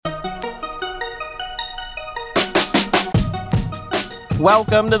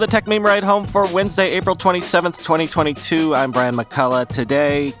Welcome to the Tech Meme Ride Home for Wednesday, April 27th, 2022. I'm Brian McCullough.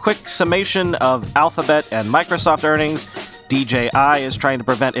 Today, quick summation of Alphabet and Microsoft earnings. DJI is trying to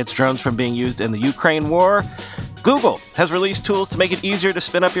prevent its drones from being used in the Ukraine war. Google has released tools to make it easier to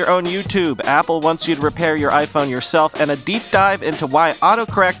spin up your own YouTube. Apple wants you to repair your iPhone yourself, and a deep dive into why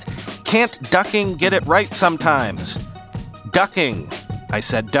autocorrect can't ducking get it right sometimes. Ducking. I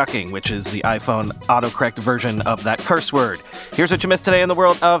said ducking, which is the iPhone autocorrect version of that curse word. Here's what you missed today in the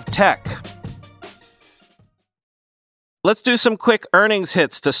world of tech. Let's do some quick earnings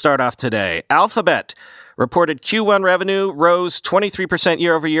hits to start off today. Alphabet reported Q1 revenue rose 23%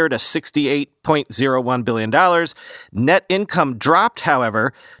 year over year to $68.01 billion. Net income dropped,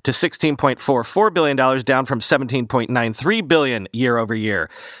 however, to $16.44 billion, down from $17.93 billion year over year.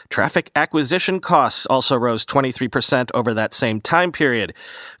 Traffic acquisition costs also rose 23% over that same time period.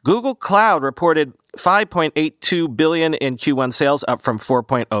 Google Cloud reported $5.82 billion in Q1 sales, up from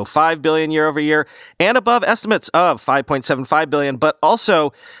 $4.05 billion year over year, and above estimates of $5.75 billion, but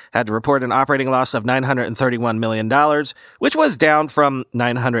also had to report an operating loss of $931 million, which was down from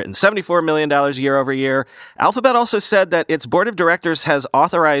 $974 million year over year. Alphabet also said that its board of directors has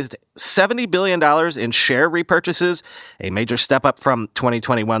authorized $70 billion in share repurchases, a major step up from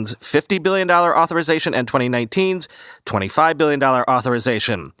 2021's $50 billion authorization and 2019's $25 billion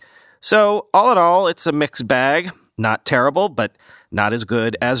authorization. So, all in all, it's a mixed bag. Not terrible, but not as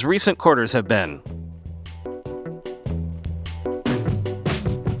good as recent quarters have been.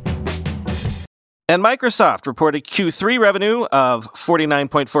 And Microsoft reported Q3 revenue of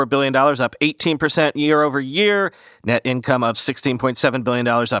 $49.4 billion, up 18% year over year. Net income of $16.7 billion,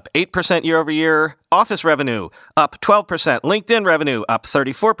 up 8% year over year. Office revenue up 12%. LinkedIn revenue up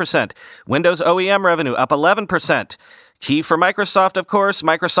 34%. Windows OEM revenue up 11%. Key for Microsoft, of course,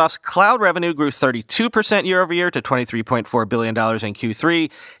 Microsoft's cloud revenue grew 32% year over year to $23.4 billion in Q3,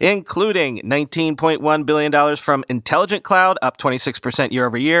 including $19.1 billion from Intelligent Cloud, up 26% year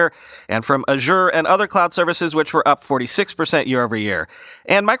over year, and from Azure and other cloud services, which were up 46% year over year.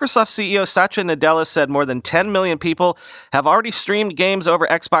 And Microsoft CEO Satya Nadella said more than 10 million people have already streamed games over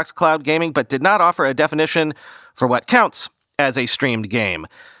Xbox Cloud Gaming, but did not offer a definition for what counts as a streamed game.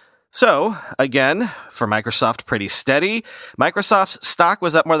 So, again, for Microsoft, pretty steady. Microsoft's stock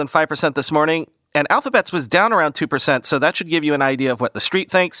was up more than 5% this morning, and Alphabet's was down around 2%, so that should give you an idea of what the street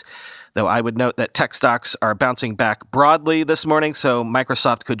thinks, though I would note that tech stocks are bouncing back broadly this morning, so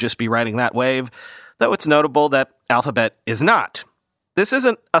Microsoft could just be riding that wave, though it's notable that Alphabet is not. This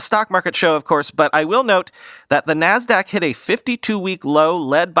isn't a stock market show, of course, but I will note that the NASDAQ hit a 52-week low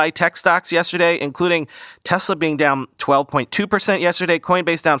led by tech stocks yesterday, including Tesla being down 12.2% yesterday,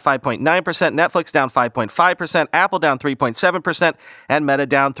 Coinbase down 5.9%, Netflix down 5.5%, Apple down 3.7%, and Meta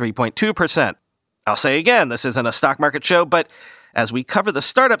down 3.2%. I'll say again, this isn't a stock market show, but as we cover the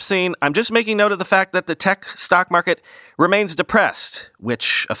startup scene, I'm just making note of the fact that the tech stock market remains depressed,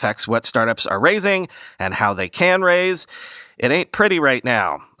 which affects what startups are raising and how they can raise. It ain't pretty right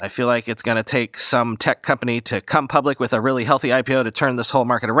now. I feel like it's going to take some tech company to come public with a really healthy IPO to turn this whole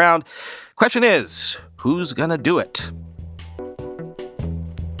market around. Question is, who's going to do it?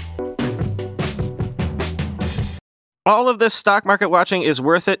 All of this stock market watching is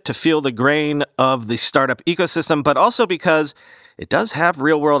worth it to feel the grain of the startup ecosystem, but also because it does have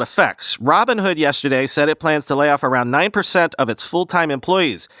real-world effects. Robinhood yesterday said it plans to lay off around 9% of its full-time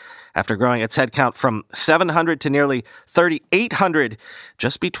employees after growing its headcount from 700 to nearly 3,800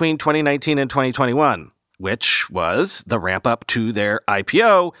 just between 2019 and 2021, which was the ramp-up to their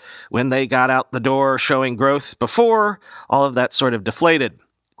IPO when they got out the door showing growth before all of that sort of deflated,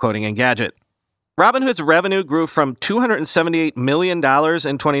 quoting Engadget. Robinhood's revenue grew from $278 million in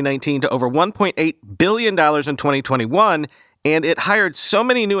 2019 to over $1.8 billion in 2021, and it hired so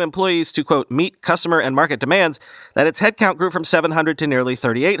many new employees to, quote, meet customer and market demands that its headcount grew from 700 to nearly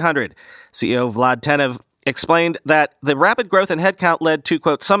 3,800. CEO Vlad Tenev explained that the rapid growth in headcount led to,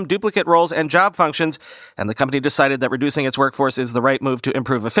 quote, some duplicate roles and job functions, and the company decided that reducing its workforce is the right move to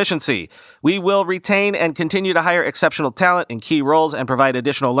improve efficiency. We will retain and continue to hire exceptional talent in key roles and provide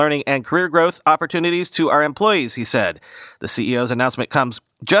additional learning and career growth opportunities to our employees, he said. The CEO's announcement comes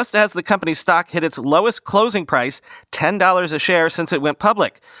just as the company's stock hit its lowest closing price, $10 a share, since it went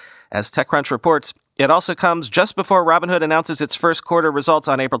public. As TechCrunch reports, it also comes just before Robinhood announces its first quarter results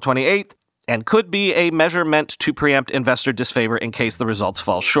on April 28th, and could be a measure meant to preempt investor disfavor in case the results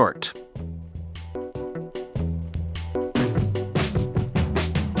fall short.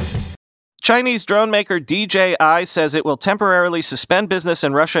 Chinese drone maker DJI says it will temporarily suspend business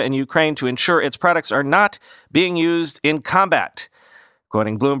in Russia and Ukraine to ensure its products are not being used in combat.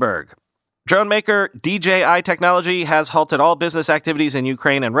 Quoting Bloomberg, Drone maker DJI Technology has halted all business activities in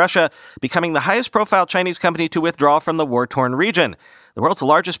Ukraine and Russia, becoming the highest-profile Chinese company to withdraw from the war-torn region. The world's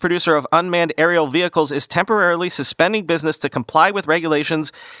largest producer of unmanned aerial vehicles is temporarily suspending business to comply with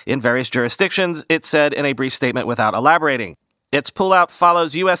regulations in various jurisdictions, it said in a brief statement without elaborating. Its pullout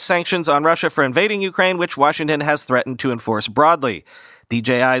follows U.S. sanctions on Russia for invading Ukraine, which Washington has threatened to enforce broadly.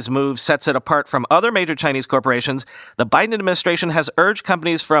 DJI's move sets it apart from other major Chinese corporations. The Biden administration has urged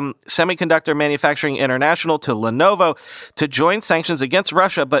companies from Semiconductor Manufacturing International to Lenovo to join sanctions against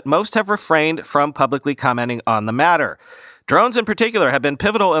Russia, but most have refrained from publicly commenting on the matter. Drones in particular have been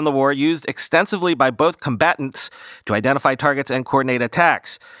pivotal in the war, used extensively by both combatants to identify targets and coordinate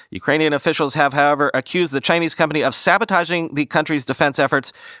attacks. Ukrainian officials have, however, accused the Chinese company of sabotaging the country's defense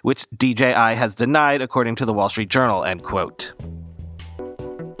efforts, which DJI has denied, according to the Wall Street Journal, end quote.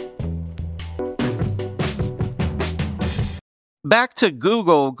 Back to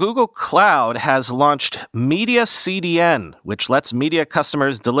Google. Google Cloud has launched Media CDN, which lets media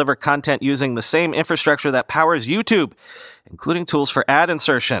customers deliver content using the same infrastructure that powers YouTube, including tools for ad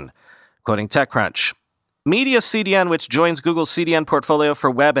insertion. Quoting TechCrunch, Media CDN, which joins Google's CDN portfolio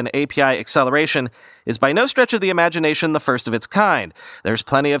for web and API acceleration, is by no stretch of the imagination the first of its kind. There's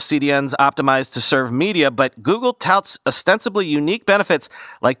plenty of CDNs optimized to serve media, but Google touts ostensibly unique benefits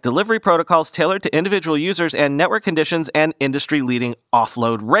like delivery protocols tailored to individual users and network conditions and industry-leading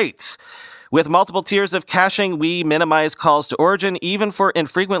offload rates. With multiple tiers of caching, we minimize calls to origin even for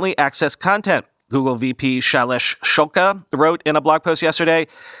infrequently accessed content. Google VP Shailesh Shukla wrote in a blog post yesterday,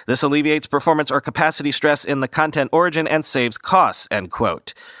 this alleviates performance or capacity stress in the content origin and saves costs, end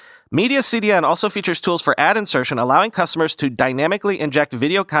quote. Media CDN also features tools for ad insertion, allowing customers to dynamically inject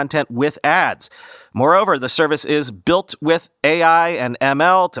video content with ads. Moreover, the service is built with AI and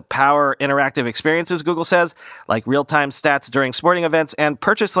ML to power interactive experiences, Google says, like real-time stats during sporting events and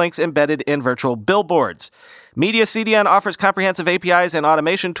purchase links embedded in virtual billboards. Media CDN offers comprehensive APIs and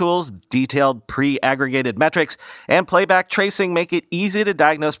automation tools, detailed pre-aggregated metrics, and playback tracing make it easy to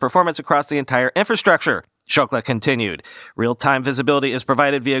diagnose performance across the entire infrastructure. Shukla continued. Real-time visibility is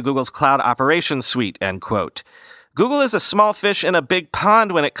provided via Google's Cloud Operations Suite, end quote. Google is a small fish in a big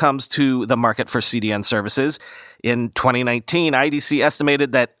pond when it comes to the market for CDN services. In 2019, IDC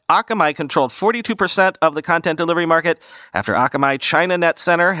estimated that Akamai controlled 42% of the content delivery market, after Akamai China Net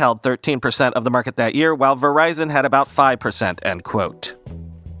Center held 13% of the market that year, while Verizon had about 5%, end quote.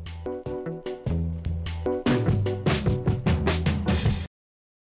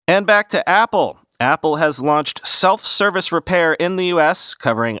 And back to Apple. Apple has launched self-service repair in the U.S.,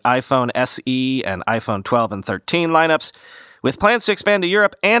 covering iPhone SE and iPhone 12 and 13 lineups, with plans to expand to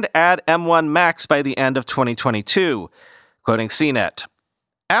Europe and add M1 Max by the end of 2022. Quoting CNET,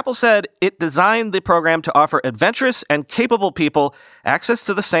 Apple said it designed the program to offer adventurous and capable people access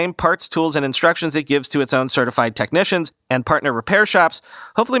to the same parts, tools, and instructions it gives to its own certified technicians and partner repair shops,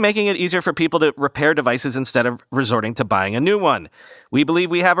 hopefully making it easier for people to repair devices instead of resorting to buying a new one. We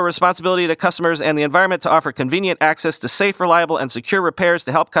believe we have a responsibility to customers and the environment to offer convenient access to safe, reliable, and secure repairs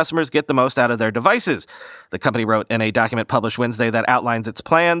to help customers get the most out of their devices, the company wrote in a document published Wednesday that outlines its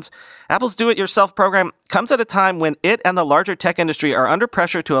plans. Apple's Do-It-Yourself program comes at a time when it and the larger tech industry are under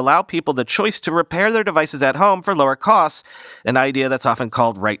pressure to allow people the choice to repair their devices at home for lower costs, an idea that's often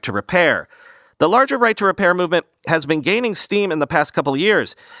called right to repair. The larger right to repair movement has been gaining steam in the past couple of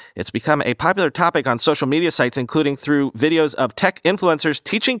years. It's become a popular topic on social media sites, including through videos of tech influencers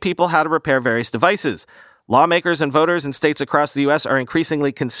teaching people how to repair various devices. Lawmakers and voters in states across the U.S. are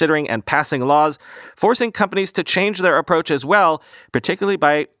increasingly considering and passing laws, forcing companies to change their approach as well, particularly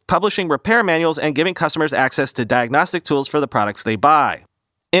by publishing repair manuals and giving customers access to diagnostic tools for the products they buy.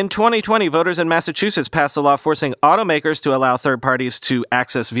 In 2020, voters in Massachusetts passed a law forcing automakers to allow third parties to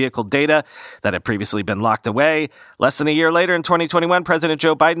access vehicle data that had previously been locked away. Less than a year later, in 2021, President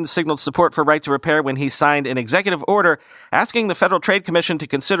Joe Biden signaled support for right to repair when he signed an executive order asking the Federal Trade Commission to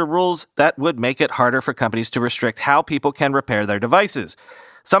consider rules that would make it harder for companies to restrict how people can repair their devices.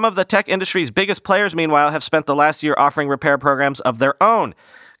 Some of the tech industry's biggest players, meanwhile, have spent the last year offering repair programs of their own.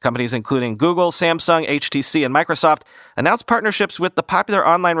 Companies including Google, Samsung, HTC, and Microsoft announced partnerships with the popular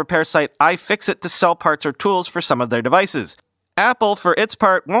online repair site iFixit to sell parts or tools for some of their devices. Apple, for its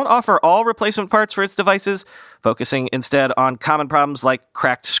part, won't offer all replacement parts for its devices, focusing instead on common problems like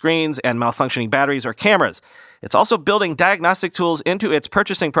cracked screens and malfunctioning batteries or cameras. It's also building diagnostic tools into its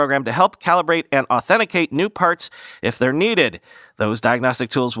purchasing program to help calibrate and authenticate new parts if they're needed. Those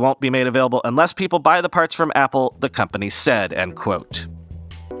diagnostic tools won't be made available unless people buy the parts from Apple, the company said, end quote.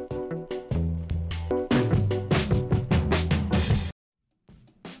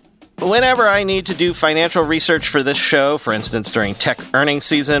 Whenever I need to do financial research for this show, for instance during tech earnings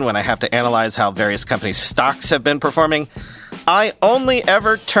season when I have to analyze how various companies' stocks have been performing, I only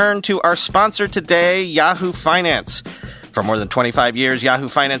ever turn to our sponsor today, Yahoo Finance. For more than 25 years, Yahoo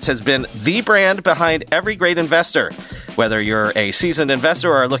Finance has been the brand behind every great investor. Whether you're a seasoned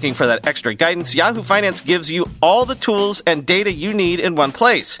investor or are looking for that extra guidance, Yahoo Finance gives you all the tools and data you need in one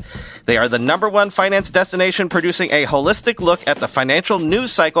place. They are the #1 finance destination producing a holistic look at the financial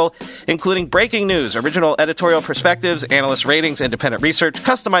news cycle, including breaking news, original editorial perspectives, analyst ratings, independent research,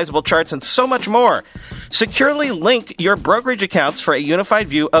 customizable charts, and so much more. Securely link your brokerage accounts for a unified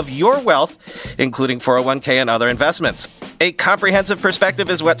view of your wealth, including 401k and other investments. A comprehensive perspective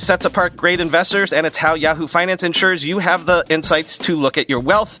is what sets apart great investors, and it's how Yahoo Finance ensures you have the insights to look at your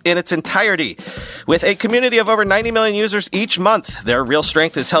wealth in its entirety. With a community of over 90 million users each month, their real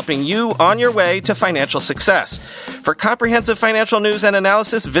strength is helping you on your way to financial success. For comprehensive financial news and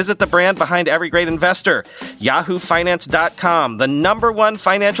analysis, visit the brand behind every great investor, yahoofinance.com, the #1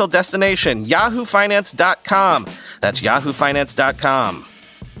 financial destination, yahoofinance.com. That's yahoofinance.com.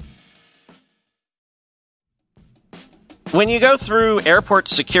 When you go through airport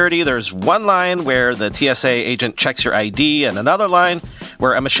security, there's one line where the TSA agent checks your ID and another line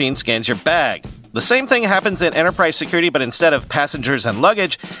where a machine scans your bag. The same thing happens in enterprise security, but instead of passengers and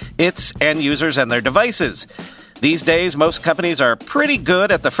luggage, it's end users and their devices. These days, most companies are pretty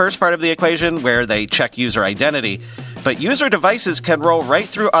good at the first part of the equation where they check user identity, but user devices can roll right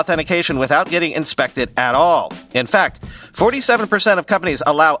through authentication without getting inspected at all. In fact, 47% of companies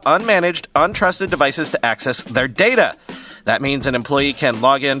allow unmanaged, untrusted devices to access their data. That means an employee can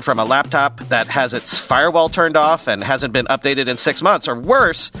log in from a laptop that has its firewall turned off and hasn't been updated in 6 months, or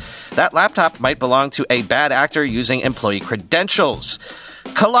worse, that laptop might belong to a bad actor using employee credentials.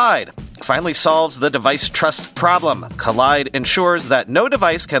 Kolide finally solves the device trust problem. Kolide ensures that no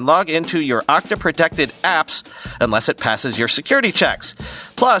device can log into your Okta-protected apps unless it passes your security checks.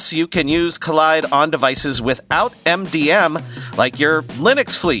 Plus, you can use Kolide on devices without MDM, like your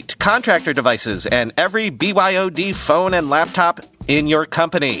Linux fleet, contractor devices, and every BYOD phone and laptop in your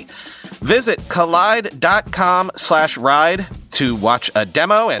company. Visit kolide.com/ride to watch a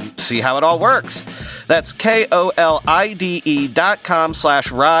demo and see how it all works. That's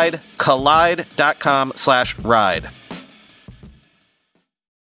KOLIDE.com/ride, kolide.com/ride.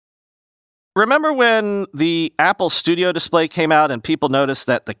 Remember when the Apple Studio display came out and people noticed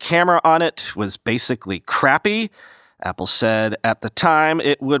that the camera on it was basically crappy? Apple said at the time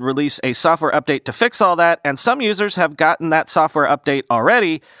it would release a software update to fix all that, and some users have gotten that software update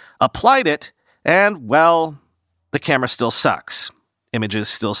already, applied it, and, well, the camera still sucks. Images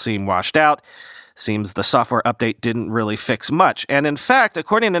still seem washed out. Seems the software update didn't really fix much. And in fact,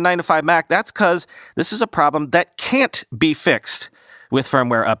 according to 9to5Mac, that's because this is a problem that can't be fixed with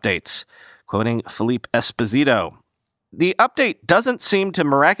firmware updates. Quoting Philippe Esposito, the update doesn't seem to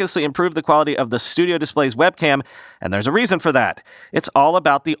miraculously improve the quality of the Studio Display's webcam, and there's a reason for that. It's all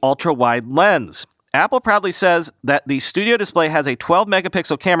about the ultra-wide lens. Apple proudly says that the Studio Display has a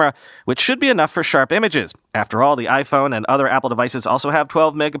 12-megapixel camera, which should be enough for sharp images. After all, the iPhone and other Apple devices also have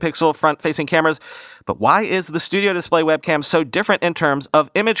 12-megapixel front-facing cameras. But why is the Studio Display webcam so different in terms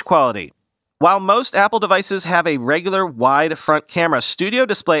of image quality? While most Apple devices have a regular wide front camera, Studio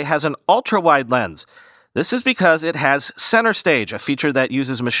Display has an ultra-wide lens. This is because it has Center Stage, a feature that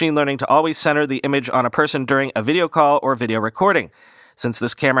uses machine learning to always center the image on a person during a video call or video recording. Since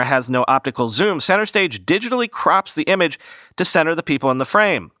this camera has no optical zoom, Center Stage digitally crops the image to center the people in the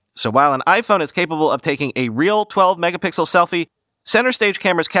frame. So while an iPhone is capable of taking a real 12-megapixel selfie, Center Stage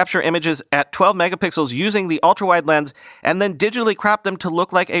cameras capture images at 12 megapixels using the ultra-wide lens and then digitally crop them to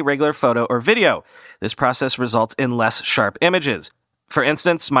look like a regular photo or video. This process results in less sharp images. For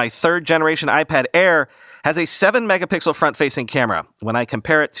instance, my third-generation iPad Air has a 7-megapixel front-facing camera. When I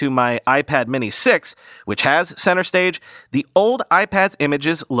compare it to my iPad Mini 6, which has Center Stage, the old iPad's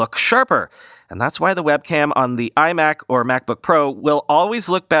images look sharper. And that's why the webcam on the iMac or MacBook Pro will always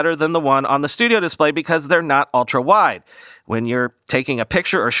look better than the one on the Studio Display because they're not ultra-wide. When you're taking a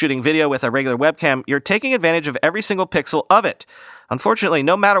picture or shooting video with a regular webcam, you're taking advantage of every single pixel of it. Unfortunately,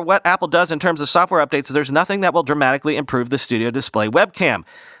 no matter what Apple does in terms of software updates, there's nothing that will dramatically improve the Studio Display webcam.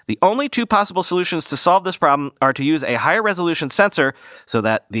 The only two possible solutions to solve this problem are to use a higher resolution sensor so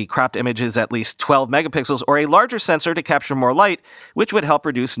that the cropped image is at least 12 megapixels, or a larger sensor to capture more light, which would help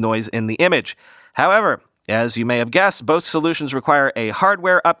reduce noise in the image. However, as you may have guessed, both solutions require a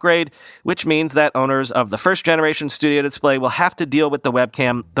hardware upgrade, which means that owners of the first-generation Studio Display will have to deal with the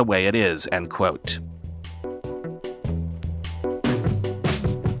webcam the way it is, end quote.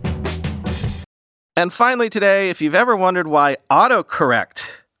 And finally today, if you've ever wondered why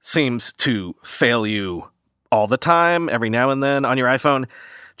autocorrect seems to fail you all the time, every now and then on your iPhone.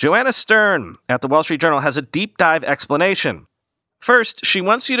 Joanna Stern at the Wall Street Journal has a deep dive explanation. First, she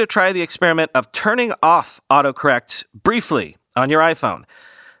wants you to try the experiment of turning off autocorrect briefly on your iPhone.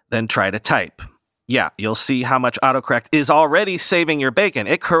 Then try to type. Yeah, you'll see how much autocorrect is already saving your bacon.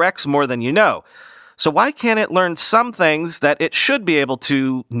 It corrects more than you know. So why can't it learn some things that it should be able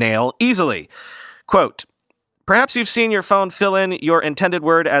to nail easily? Quote, perhaps you've seen your phone fill in your intended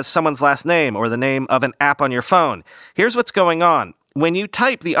word as someone's last name or the name of an app on your phone. Here's what's going on. When you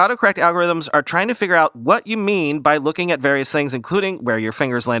type, the autocorrect algorithms are trying to figure out what you mean by looking at various things, including where your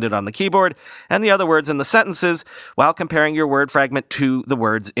fingers landed on the keyboard and the other words in the sentences, while comparing your word fragment to the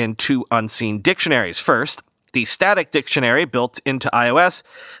words in two unseen dictionaries. First, the static dictionary built into iOS.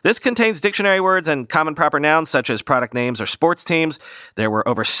 This contains dictionary words and common proper nouns such as product names or sports teams. There were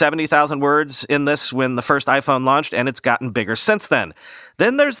over 70,000 words in this when the first iPhone launched, and it's gotten bigger since then.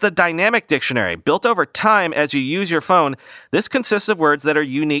 Then there's the dynamic dictionary, built over time as you use your phone. This consists of words that are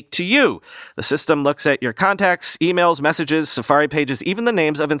unique to you. The system looks at your contacts, emails, messages, Safari pages, even the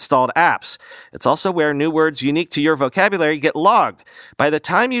names of installed apps. It's also where new words unique to your vocabulary get logged. By the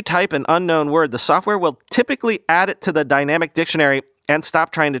time you type an unknown word, the software will typically add it to the dynamic dictionary and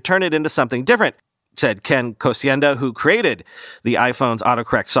stop trying to turn it into something different, said Ken Kosienda, who created the iPhone's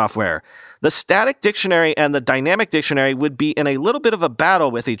autocorrect software. The static dictionary and the dynamic dictionary would be in a little bit of a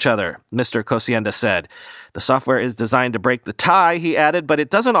battle with each other, Mr. Kosienda said. The software is designed to break the tie, he added, but it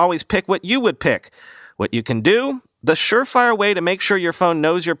doesn't always pick what you would pick. What you can do? The surefire way to make sure your phone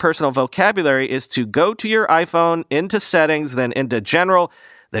knows your personal vocabulary is to go to your iPhone, into Settings, then into General,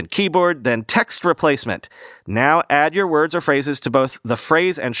 then Keyboard, then Text Replacement. Now add your words or phrases to both the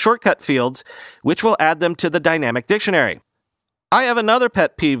phrase and shortcut fields, which will add them to the dynamic dictionary. I have another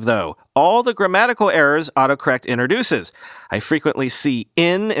pet peeve, though. All the grammatical errors autocorrect introduces. I frequently see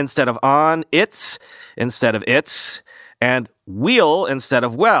in instead of on, it's instead of its, and wheel instead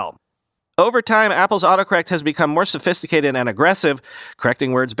of well. Over time, Apple's autocorrect has become more sophisticated and aggressive,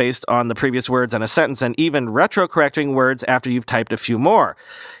 correcting words based on the previous words in a sentence and even retro-correcting words after you've typed a few more.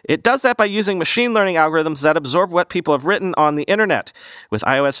 It does that by using machine learning algorithms that absorb what people have written on the internet. With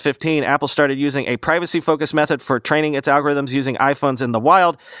iOS 15, Apple started using a privacy-focused method for training its algorithms using iPhones in the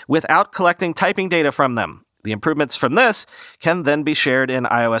wild without collecting typing data from them. The improvements from this can then be shared in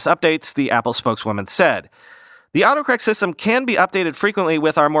iOS updates, the Apple spokeswoman said. The autocorrect system can be updated frequently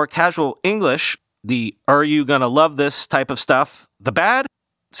with our more casual English, the are you gonna love this type of stuff. The bad?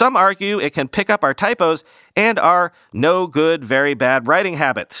 Some argue it can pick up our typos and our no good, very bad writing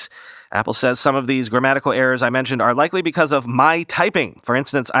habits. Apple says some of these grammatical errors I mentioned are likely because of my typing. For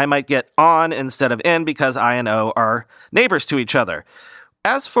instance, I might get on instead of in because I and O are neighbors to each other.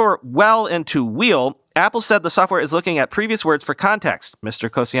 As for well into wheel, Apple said the software is looking at previous words for context. Mr.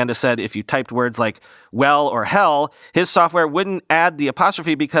 Kosienda said if you typed words like well or hell, his software wouldn't add the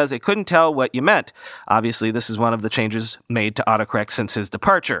apostrophe because it couldn't tell what you meant. Obviously, this is one of the changes made to autocorrect since his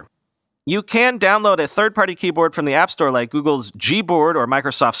departure. You can download a third-party keyboard from the App Store like Google's Gboard or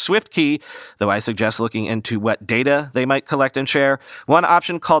Microsoft's SwiftKey, though I suggest looking into what data they might collect and share. One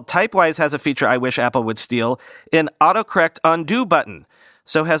option called Typewise has a feature I wish Apple would steal, an autocorrect undo button.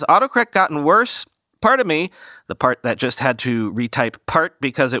 So has autocorrect gotten worse? Part of me, the part that just had to retype part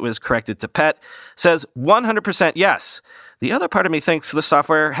because it was corrected to pet, says 100% yes. The other part of me thinks the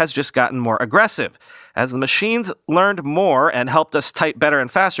software has just gotten more aggressive. As the machines learned more and helped us type better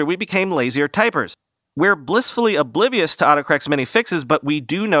and faster, we became lazier typers. We're blissfully oblivious to autocorrect's many fixes, but we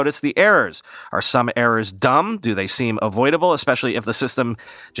do notice the errors. Are some errors dumb? Do they seem avoidable, especially if the system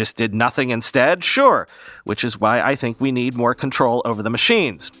just did nothing instead? Sure, which is why I think we need more control over the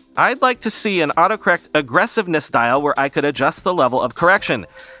machines. I'd like to see an autocorrect aggressiveness dial where I could adjust the level of correction.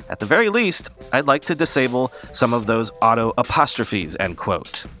 At the very least, I'd like to disable some of those auto apostrophes, end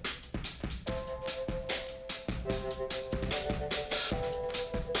quote.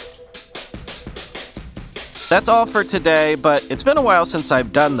 That's all for today, but it's been a while since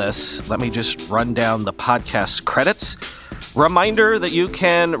I've done this. Let me just run down the podcast credits. Reminder that you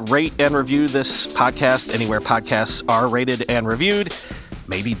can rate and review this podcast anywhere podcasts are rated and reviewed.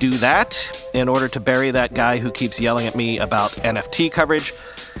 Maybe do that in order to bury that guy who keeps yelling at me about NFT coverage.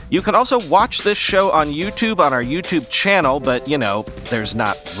 You can also watch this show on YouTube on our YouTube channel, but, there's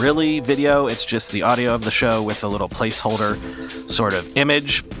not really video. It's just the audio of the show with a little placeholder sort of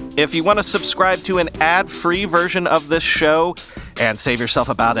image. If you want to subscribe to an ad-free version of this show and save yourself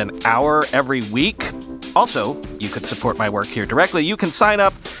about an hour every week, also, you could support my work here directly. You can sign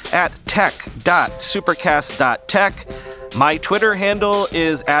up at tech.supercast.tech. My Twitter handle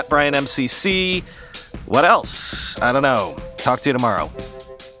is @BrianMCC. What else? I don't know. Talk to you tomorrow.